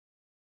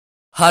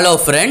Hello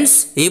friends,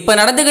 இப்போ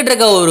நடந்துகிட்டு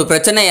இருக்க ஒரு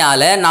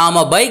பிரச்சனையால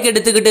நாம பைக்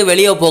எடுத்துக்கிட்டு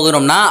வெளியே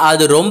போகணும்னா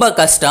அது ரொம்ப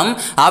கஷ்டம்.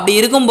 அப்படி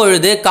இருக்கும்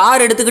பொழுது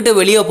கார் எடுத்துக்கிட்டு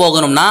வெளியே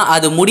போகணும்னா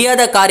அது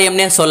முடியாத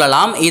காரியம்னே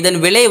சொல்லலாம். இதன்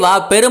விளைவா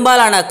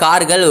பெரும்பாலான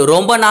கார்கள்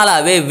ரொம்ப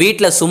நாளாவே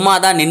வீட்டில் சும்மா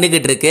தான்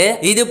நின்றுகிட்டு இருக்கு.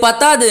 இது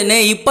பத்தாதுன்னு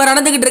இப்போ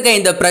நடந்துகிட்டு இருக்க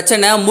இந்த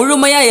பிரச்சனை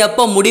முழுமையா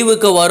எப்போ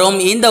முடிவுக்கு வரும்,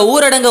 இந்த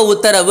ஊரடங்கு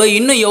உத்தரவு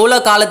இன்னும்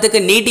எவ்வளோ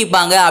காலத்துக்கு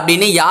நீட்டிப்பாங்க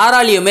அப்படின்னு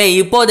யாராலையுமே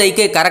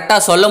இப்போதைக்கு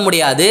கரெக்டாக சொல்ல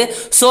முடியாது.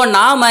 ஸோ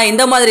நாம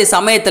இந்த மாதிரி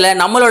சமயத்தில்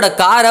நம்மளோட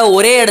காரை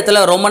ஒரே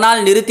இடத்துல ரொம்ப நாள்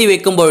நிறுத்தி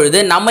வைக்கும் பொழுது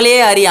நம்மளே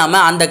அறியாம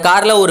அந்த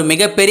கார்ல ஒரு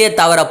மிகப்பெரிய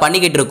தவறை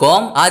பண்ணிக்கிட்டு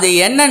இருக்கோம். அது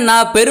என்னன்னா,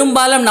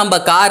 பெரும்பாலும் நம்ம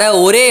காரை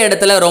ஒரே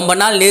இடத்துல ரொம்ப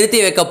நாள் நிறுத்தி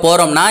வைக்க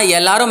போறோம்னா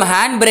எல்லாரும்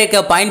ஹேண்ட்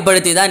பிரேக்கை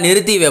பயன்படுத்தி தான்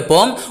நிறுத்தி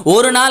வைப்போம்.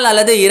 ஒரு நாள்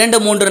அல்லது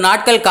 2-3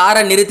 நாட்கள்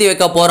காரை நிறுத்தி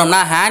வைக்க போறோம்னா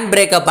ஹேண்ட்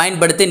பிரேக்கை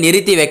பயன்படுத்தி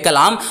நிறுத்தி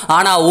வைக்கலாம்.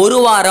 ஆனா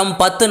ஒரு வாரம்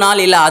 10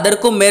 நாள் இல்ல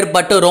அதற்கும்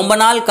மேற்பட்டு ரொம்ப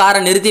நாள்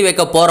காரை நிறுத்தி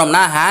வைக்க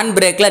போறோம்னா ஹேண்ட்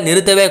பிரேக்ல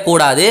நிறுத்தவே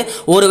கூடாது.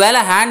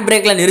 ஒருவேளை ஹேண்ட்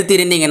பிரேக்ல நிறுத்தி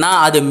இருந்தீங்கன்னா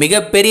அது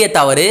மிகப்பெரிய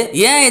தவறு.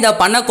 ஏன் இதை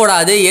பண்ணக்கூடாது,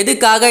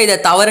 எதுக்காக இதை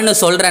தவறுன்னு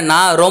சொல்றேன்னா,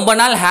 ரொம்ப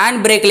நாள் ஹேண்ட்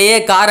பிரேக்லயே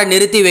காரை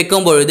நிறுத்தி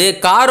வைக்கும் பொழுது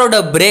காரோட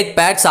பிரேக்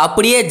பேட்ஸ்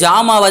அப்படியே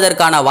ஜாம்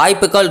ஆவதற்கான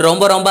வாய்ப்புகள்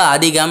ரொம்ப ரொம்ப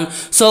அதிகம்.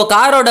 ஸோ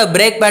காரோட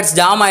பிரேக் பேட்ஸ்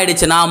ஜாம்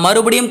ஆயிடுச்சுன்னா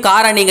மறுபடியும்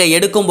காரை நீங்க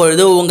எடுக்கும்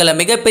பொழுது உங்களை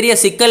மிகப்பெரிய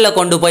சிக்கல்ல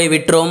கொண்டு போய்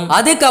விட்டுரும்.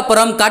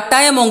 அதுக்கப்புறம்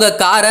கட்டாயம் உங்க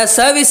காரை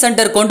சர்வீஸ்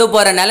சென்டர் கொண்டு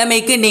போற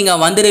நிலைமைக்கு நீங்க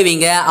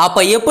வந்துடுவீங்க.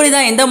 அப்ப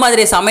எப்படிதான் இந்த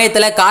மாதிரி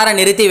சமயத்துல காரை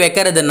நிறுத்தி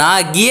வைக்கிறதுனா,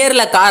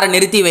 கியர்ல காரை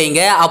நிறுத்தி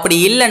வைங்க. அப்படி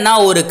இல்லைன்னா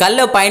ஒரு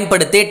கல்லை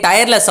பயன்படுத்தி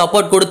டயர்ல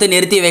சப்போர்ட் கொடுத்து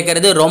நிறுத்தி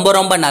வைக்கிறது ரொம்ப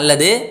ரொம்ப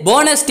நல்லது.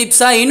 போனஸ்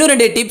டிப்ஸா இன்னும்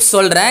 2 டிப்ஸ்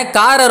சொல்றேன்.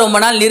 காரை ரொம்ப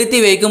நாள் நிறுத்தி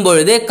வைக்கும்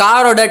பொழுது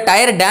காரோட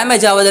டயர்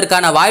டேமேஜ்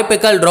ஆவதற்கான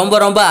வாய்ப்புகள் ரொம்ப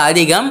ரொம்ப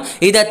அதிகம்.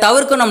 இதை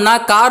தவிர்க்கணும்னா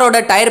காரோட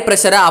டயர்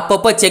பிரஷரை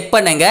அப்பப்போ செக்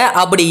பண்ணுங்க.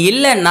 அப்படி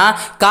இல்லைன்னா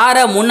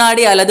காரை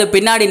முன்னாடி அல்லது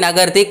பின்னாடி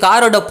நகர்த்தி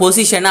காரோட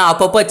பொசிஷனை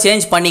அப்பப்போ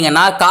சேஞ்ச்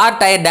பண்ணீங்கன்னா கார்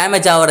டயர்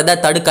டேமேஜ் ஆவறதை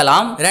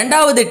தடுக்கலாம்.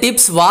 ரெண்டாவது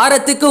டிப்ஸ்,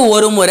 வாரத்துக்கு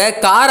ஒரு முறை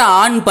காரை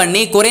ஆன்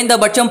பண்ணி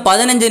குறைந்தபட்சம்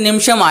 15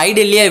 நிமிஷம்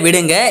ஐடில்லே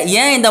விடுங்க.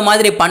 ஏன் இந்த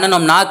மாதிரி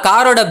பண்ணணும்னா,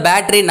 காரோட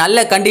பேட்டரி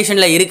நல்ல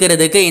கண்டிஷன்ல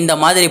இருக்கிறதுக்கு இந்த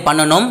மாதிரி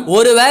பண்ணணும்.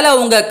 ஒருவேளை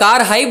உங்க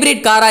கார்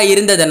ஹைபிரிட் காரா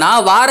இருந்ததுன்னா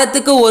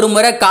வாரத்துக்கு ஒரு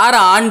முறை காரை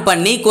ஆன்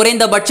பண்ணி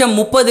குறைந்தபட்சம்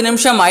 30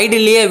 நிமிஷம்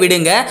ஐடில்லே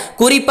விடுங்க.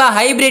 குறிப்பா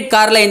ஹைபிரிட்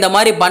கார்ல இந்த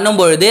மாதிரி பண்ணும்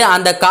பொழுது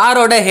அந்த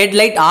காரோட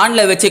ஹெட்லைட்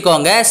ஆன்ல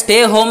வச்சுக்கோங்க. Stay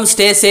home,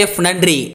 stay safe. நன்றி.